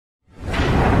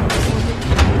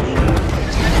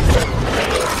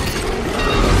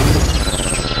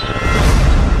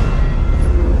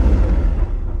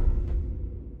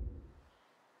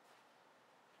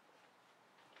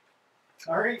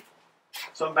Alright,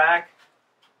 so I'm back.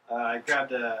 I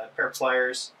grabbed a pair of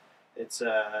pliers. It's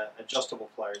adjustable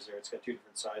pliers there. It's got two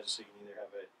different sizes, so you can either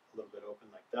have it a little bit open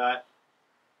like that,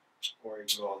 or you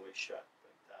can go all the way shut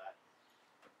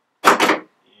like that.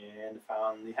 And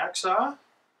found the hacksaw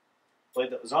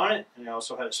blade that was on it, and I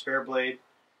also had a spare blade.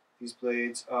 These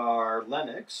blades are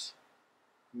Lennox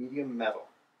medium metal,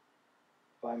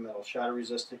 bimetal, shatter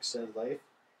resistant, extended life,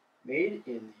 made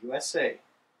in the USA.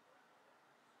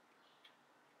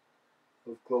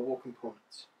 With global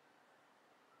components.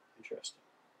 Interesting.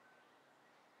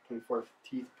 24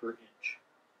 teeth per inch.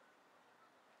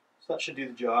 So that should do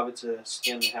the job. It's a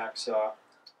Stanley hacksaw.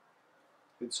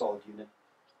 Good solid unit.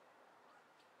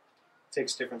 It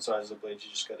takes different sizes of blades.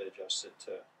 You just got to adjust it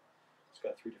to. It's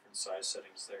got 3 different size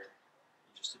settings there.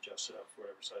 You just adjust it up for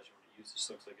whatever size you want to use.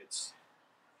 This looks like it's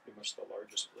pretty much the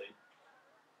largest blade.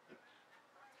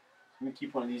 I'm going to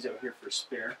keep one of these out here for a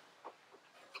spare.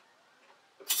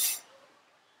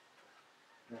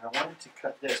 Now I wanted to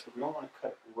cut this, but we don't want to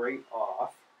cut it right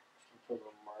off. Just put a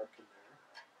little mark in there.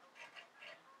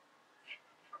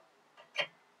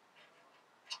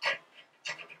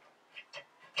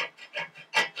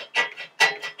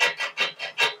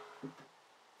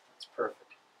 That's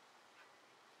perfect.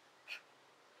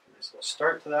 Nice little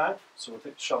start to that. So we'll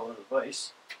take the shovel out of the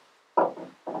vise.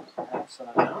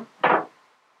 Hacksaw down.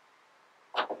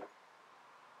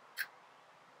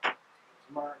 It's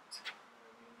marked.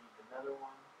 We need another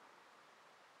one.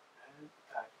 And a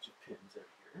package of pins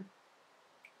out here.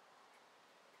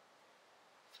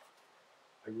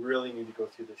 I really need to go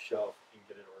through this shelf and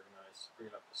get it organized, bring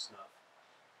it up to snuff.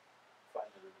 Find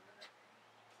it in a minute.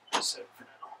 Just set it for now.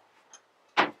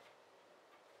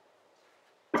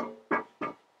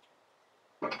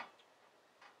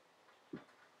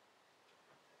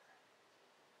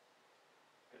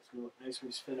 It's going to look nice when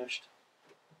it's finished.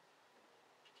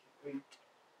 Can't wait.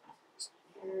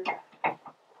 Here.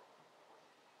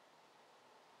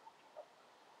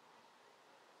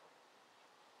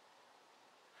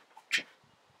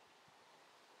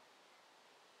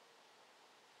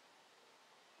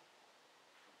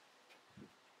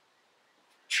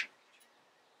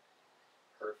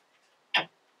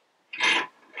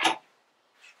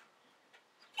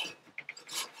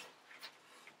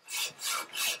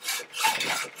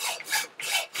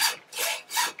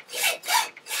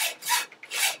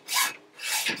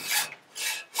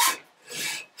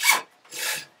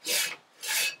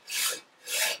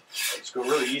 Go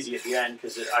really easy at the end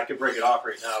because I could break it off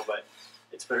right now, but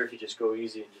it's better if you just go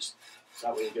easy and just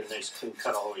that way you get a nice clean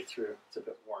cut all the way through. It's a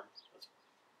bit worn.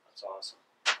 That's awesome.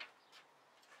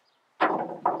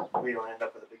 We don't end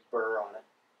up with a big burr on it.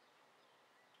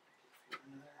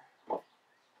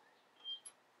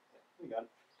 We got it.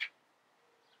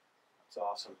 That's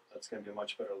awesome. That's going to be a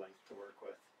much better length to work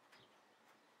with.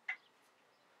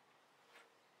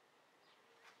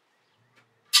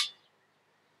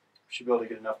 Should be able to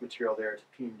get enough material there to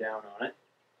peen down on it.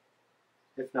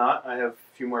 If not, I have a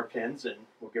few more pins and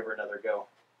we'll give her another go.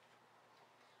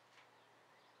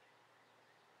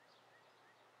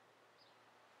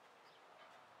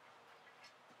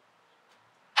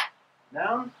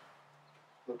 Down,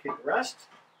 locate the rest,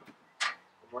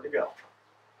 and more to go.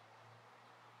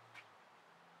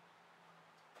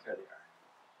 There they are.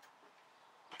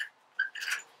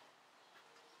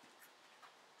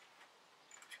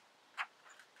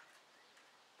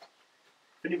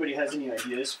 If anybody has any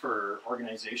ideas for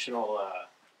organizational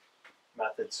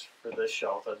methods for this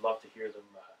shelf, I'd love to hear them.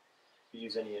 If you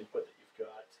use any input that you've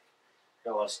got.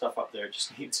 Got a lot of stuff up there. It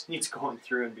just needs going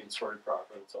through and being sorted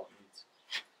properly. That's all it needs.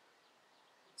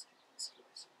 Let's get this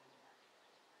guys in there.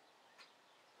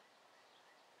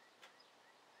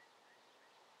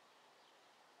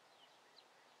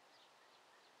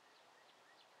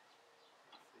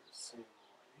 The same length.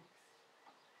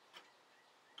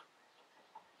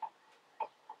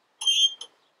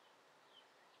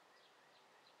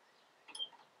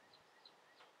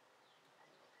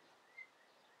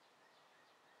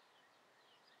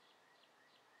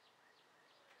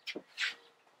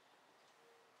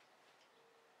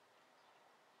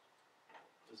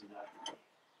 Doesn't have to be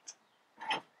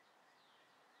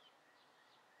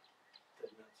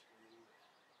dead nuts or anything.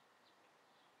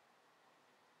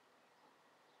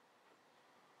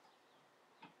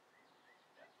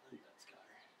 Yeah, I think that's got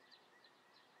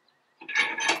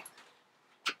her.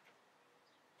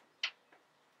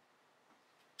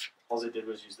 All I did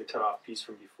was use the cutoff piece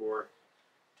from before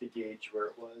to gauge where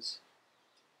it was.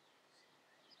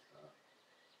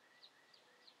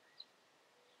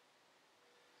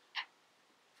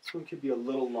 This one could be a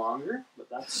little longer, but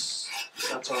that's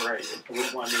all right. I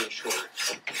wouldn't want it any shorter.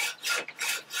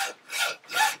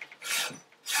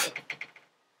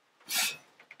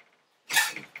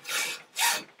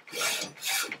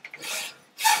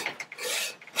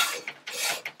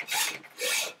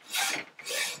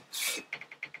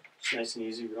 It's nice and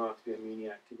easy. We don't have to be a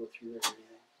maniac to go through there or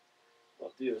anything. What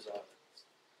I'll do is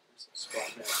there's a spot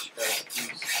now.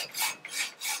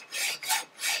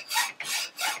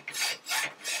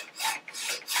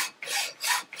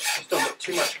 Just don't put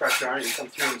too much pressure on it. You come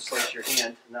through and slice your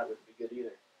hand, and that wouldn't be good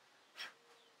either.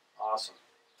 Awesome.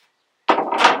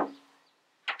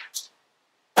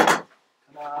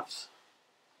 Cut-offs.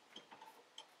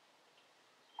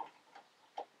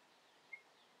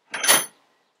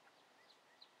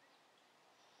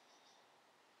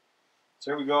 So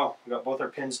there we go. We got both our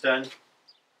pins done.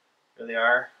 There they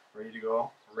are, ready to go.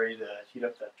 We're ready to heat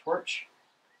up that torch.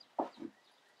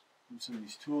 Move some of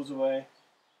these tools away.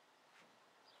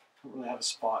 Don't really have a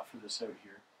spot for this out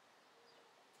here.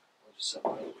 I'll just set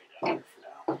my other way down here for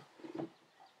now.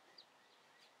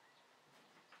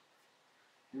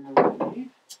 Remember what we need?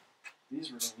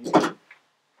 These we're going to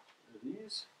need.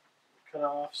 These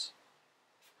cut-offs.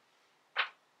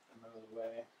 Them out of the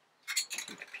way.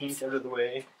 Get the paint out of the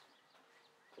way.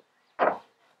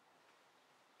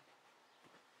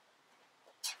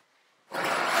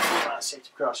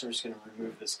 Safety precaution, I'm just going to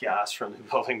remove this gas from the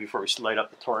building before we light up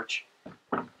the torch.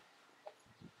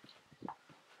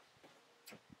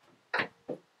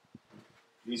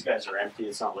 These guys are empty.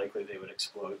 It's not likely they would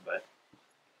explode, but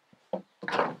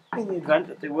in the event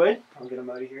that they would, I'll get them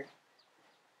out of here.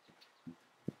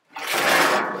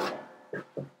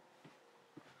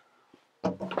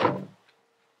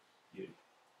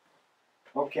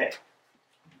 Okay,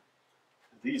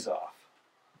 these off.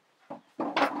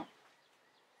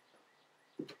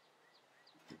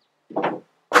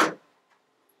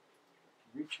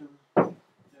 Reach them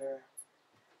there.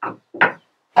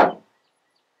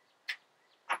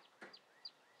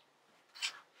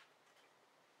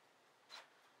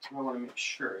 What I want to make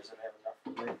sure is that I have enough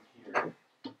room here.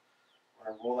 When I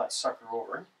roll that sucker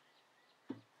over,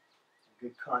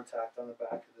 good contact on the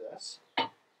back of this. And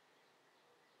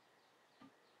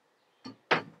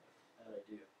I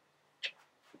do.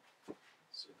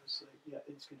 So it's like, yeah,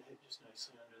 it's going to hit just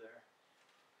nicely under there.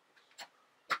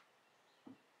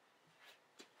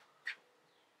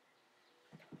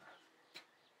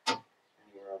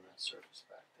 Anywhere on that surface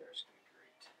back there is going to be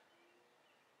great.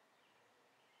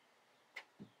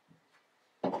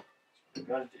 So what we've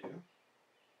got to do,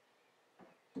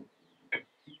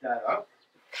 heat that up.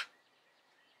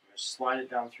 I'm going to slide it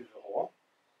down through the hole.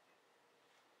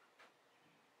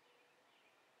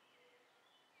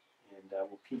 And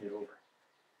we'll peen it over.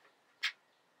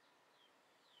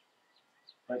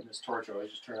 Lighten this torch, I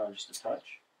always just turn it on just a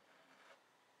touch.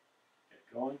 Get it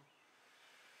going.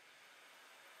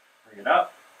 Bring it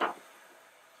up.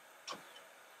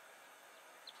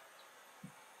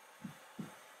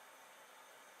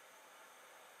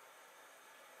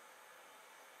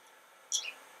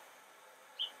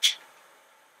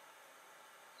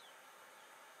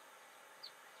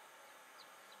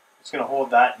 It's going to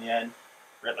hold that in the end,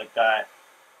 right like that,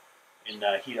 and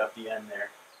heat up the end there.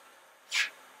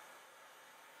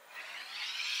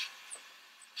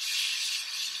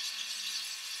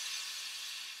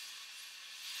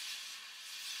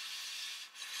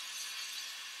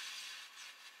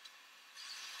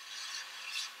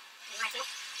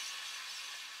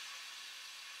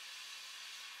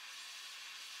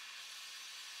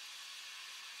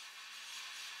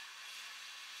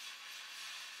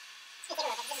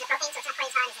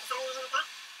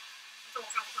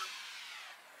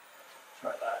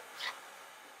 Try that.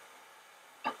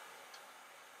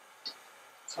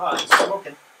 It's hot, it's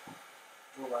smoking.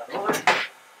 Roll that over.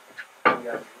 You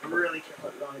gotta be really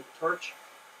careful you don't hit the torch.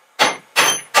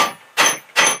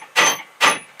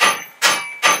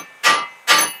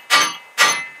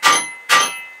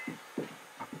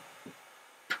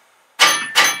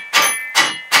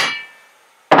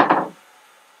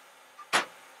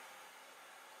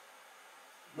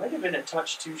 Might have been a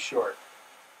touch too short.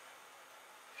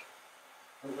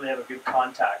 Don't really have a good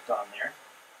contact on there.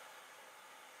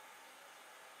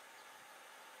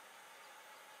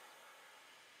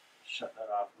 Shut that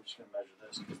off. I'm just going to measure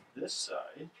this because this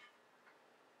side,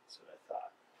 that's what I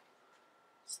thought.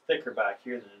 It's thicker back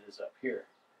here than it is up here.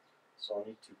 So I'll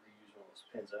need to reuse one of those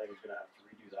pins. I think I'm going to have to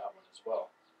redo that one as well.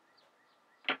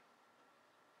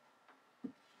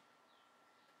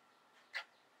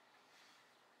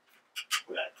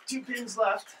 We got 2 pins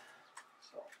left,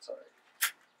 so it's all right.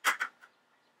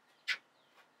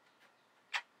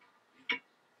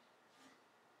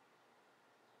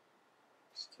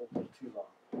 Still a little too long.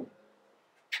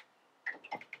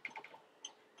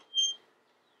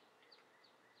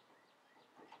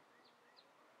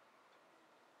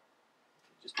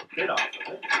 Just a bit off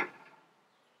of it.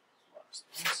 Last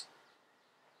things.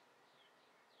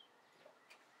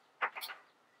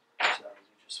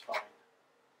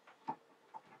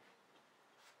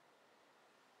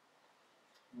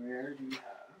 where do we have?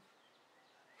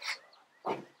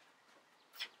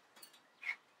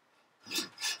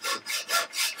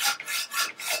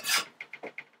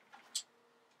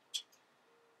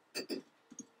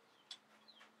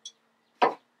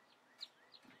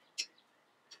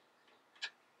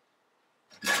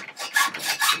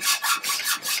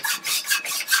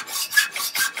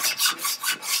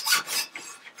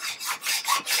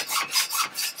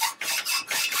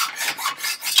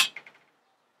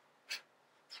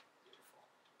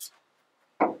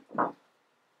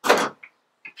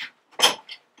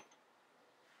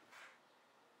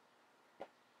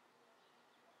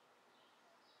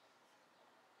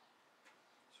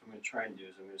 What I'm going to try and do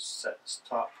is I'm going to set this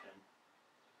top pin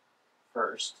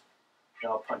first,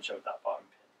 then I'll punch out that bottom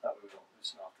pin. That way we don't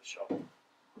loosen off the shovel.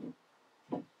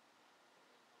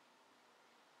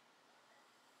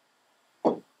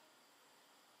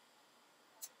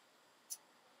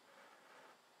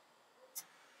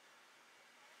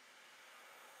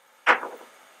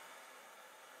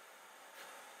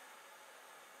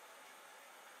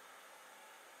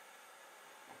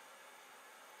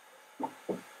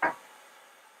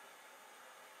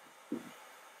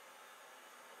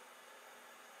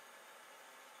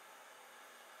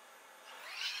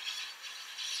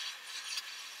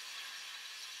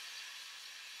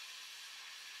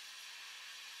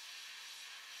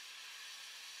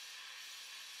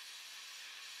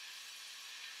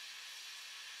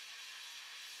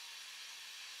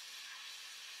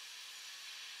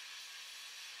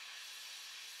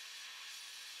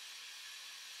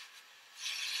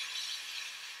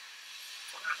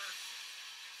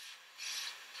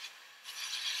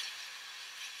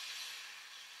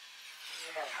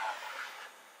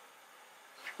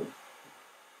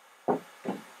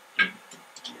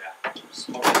 Yeah,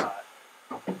 smoke that.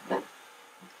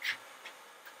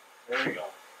 There we go.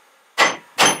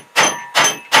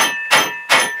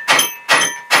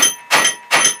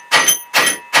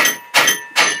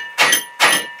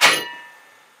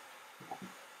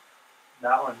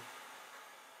 That one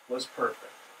was perfect.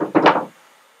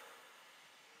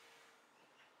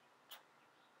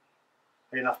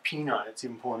 Enough peen on it, it's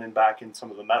even pulling in back in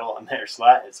some of the metal on there, so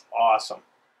that is awesome.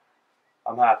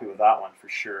 I'm happy with that one for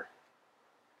sure.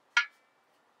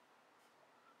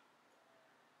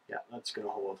 Yeah, that's going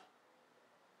to hold.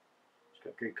 It's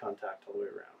got great contact all the way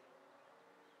around.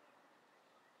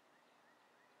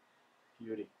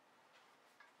 Beauty.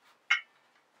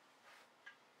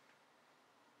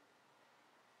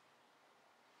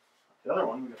 The other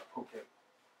one we're going to poke out.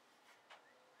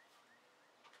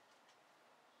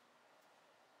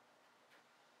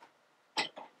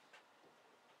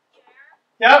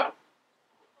 Yep.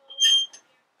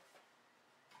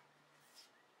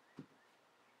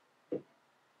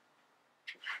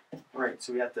 All right,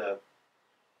 so we have to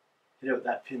hit out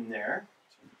that pin there.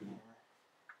 So we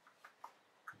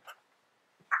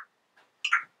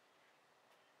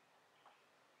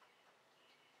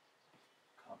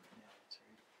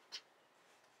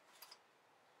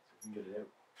can get it out.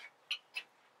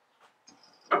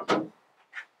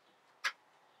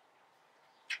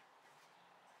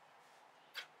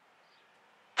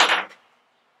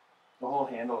 The whole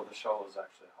handle of the shovel is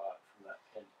actually hot from that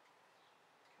pin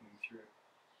coming through.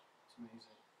 It's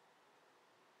amazing.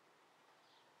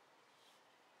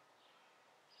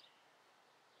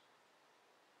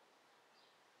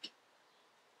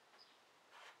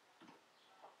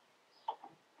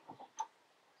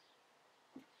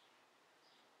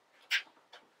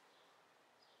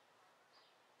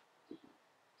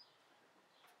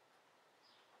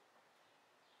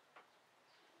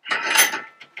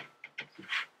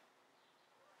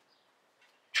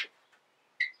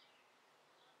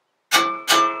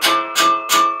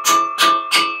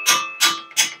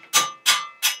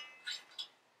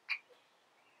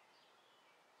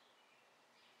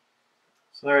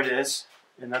 So there it is,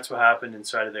 and that's what happened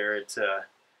inside of there. It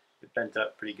bent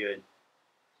up pretty good.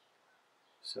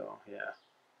 So yeah.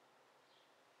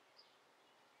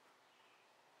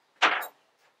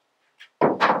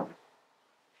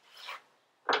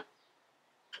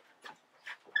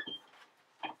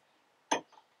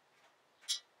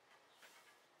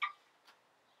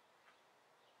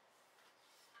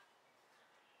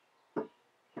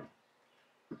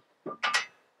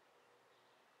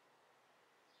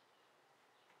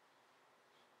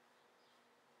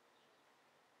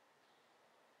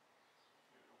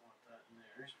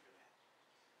 There's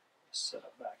set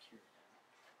up back here.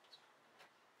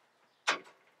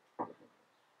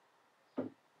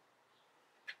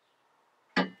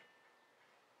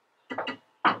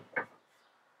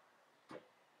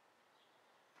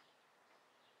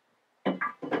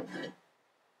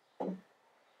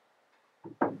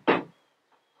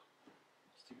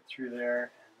 through there,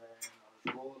 and then I'll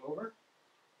just roll it over.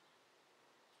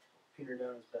 Peen her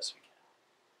down as best we can.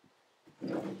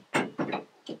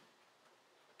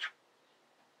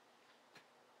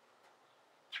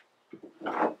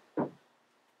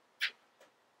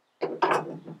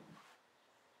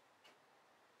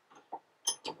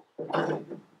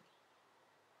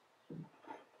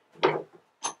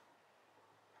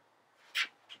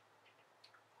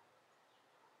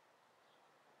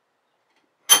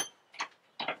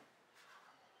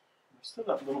 Still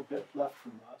got a little bit left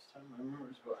from last time. I remember it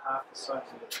was about half the size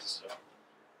of this, so.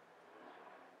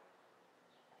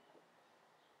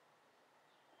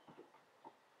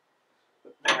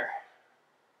 But there.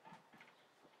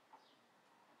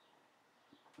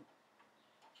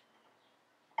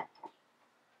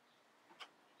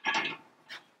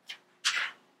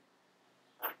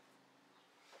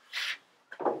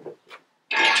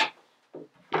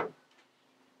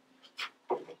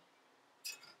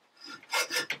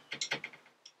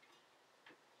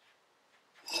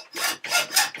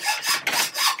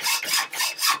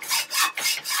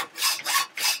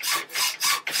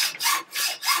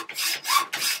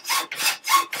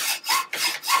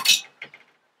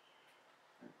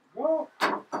 Go.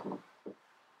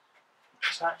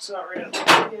 Tax that right at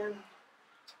the begin.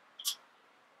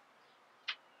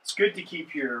 It's good to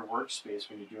keep your workspace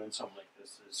when you're doing something like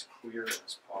this as clear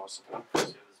as possible,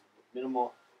 because there's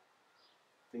minimal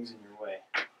things in your way.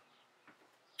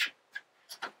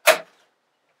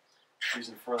 The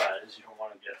reason for that is you don't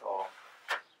want to get all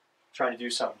trying to do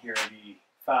something here and be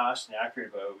fast and accurate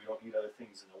about it. We don't need other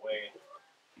things in the way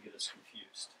to get us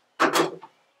confused.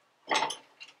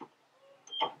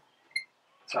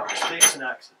 That's how mistakes and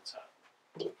accidents happen.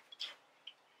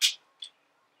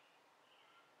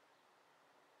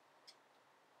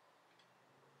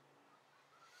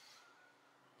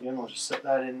 Again, we'll just set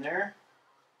that in there.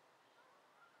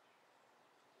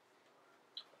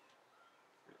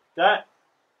 Like that.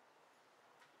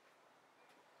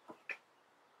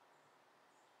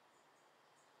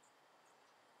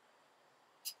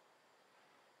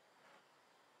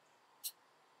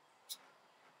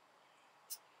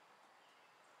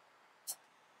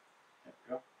 There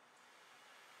we go.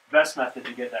 The best method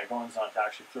to get that going is not to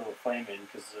actually throw a flame in,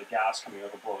 because the gas coming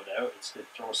out will blow it out. It's to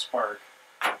throw a spark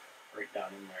right down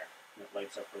in there, and it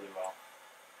lights up really well.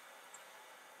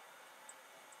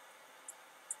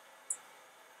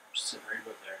 Just sit right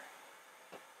about there.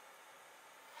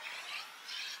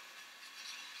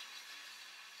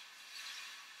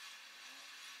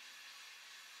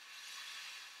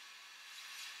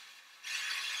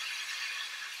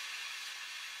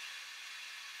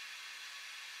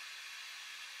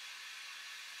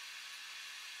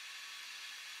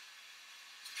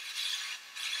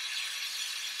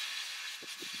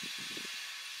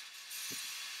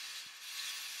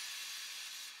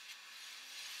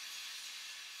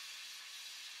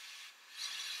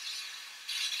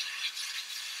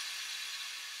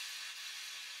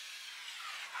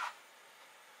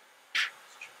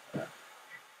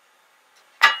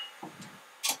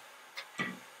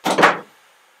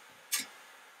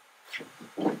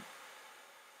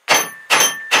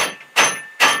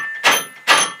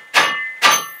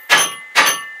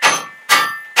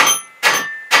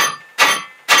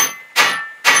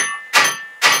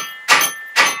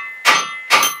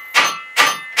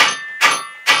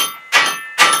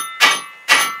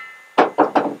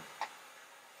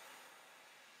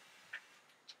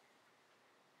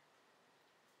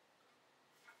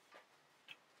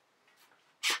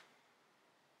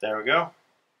 There we go.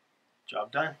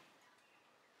 Job done.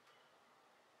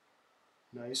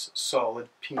 Nice solid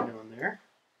peen on there.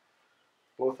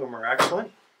 Both of them are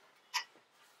excellent.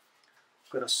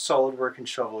 Got a solid working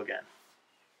shovel again.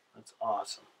 That's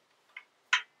awesome.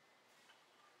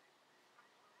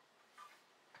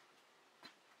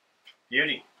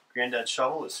 Beauty. Granddad's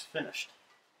shovel is finished.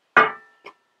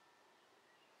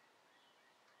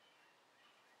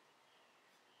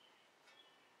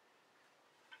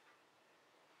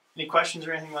 Any questions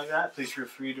or anything like that, please feel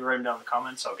free to write them down in the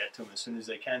comments. I'll get to them as soon as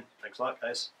I can. Thanks a lot,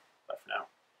 guys. Bye for now.